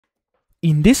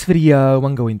In this video,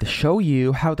 I'm going to show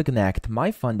you how to connect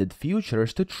my funded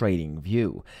futures to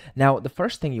TradingView. Now, the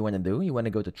first thing you want to do, you want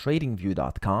to go to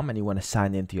tradingview.com and you want to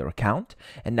sign into your account.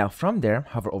 And now from there,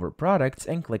 hover over products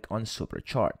and click on super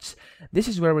charts. This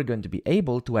is where we're going to be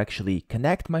able to actually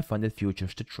connect my funded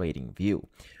futures to TradingView.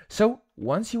 So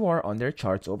once you are on their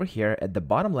charts over here, at the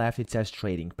bottom left, it says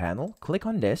trading panel. Click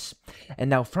on this. And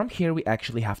now from here, we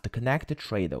actually have to connect the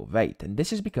Trade08. And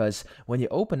this is because when you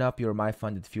open up your My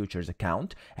Funded Futures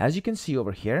account, as you can see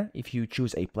over here, if you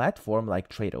choose a platform like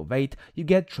Trade08, you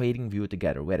get TradingView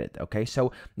together with it. Okay,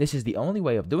 so this is the only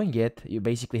way of doing it. You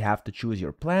basically have to choose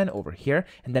your plan over here,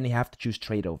 and then you have to choose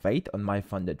Trade08 on My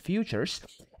Funded Futures.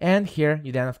 And here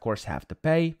you then of course have to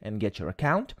pay and get your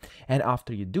account. And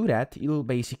after you do that, you'll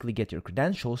basically get your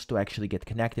credentials to actually get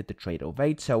connected to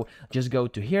Trade08. So just go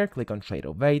to here, click on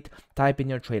Trade08, type in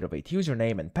your Trade08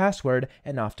 username and password,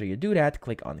 and after you do that,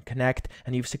 click on connect,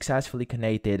 and you've successfully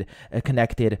connected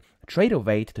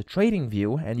Trade08 to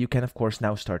TradingView, and you can of course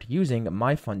now start using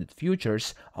My Funded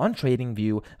Futures on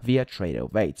TradingView via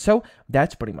Trade08. So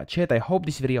that's pretty much it. I hope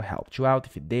this video helped you out.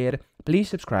 If it did, please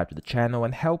subscribe to the channel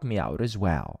and help me out as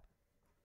well.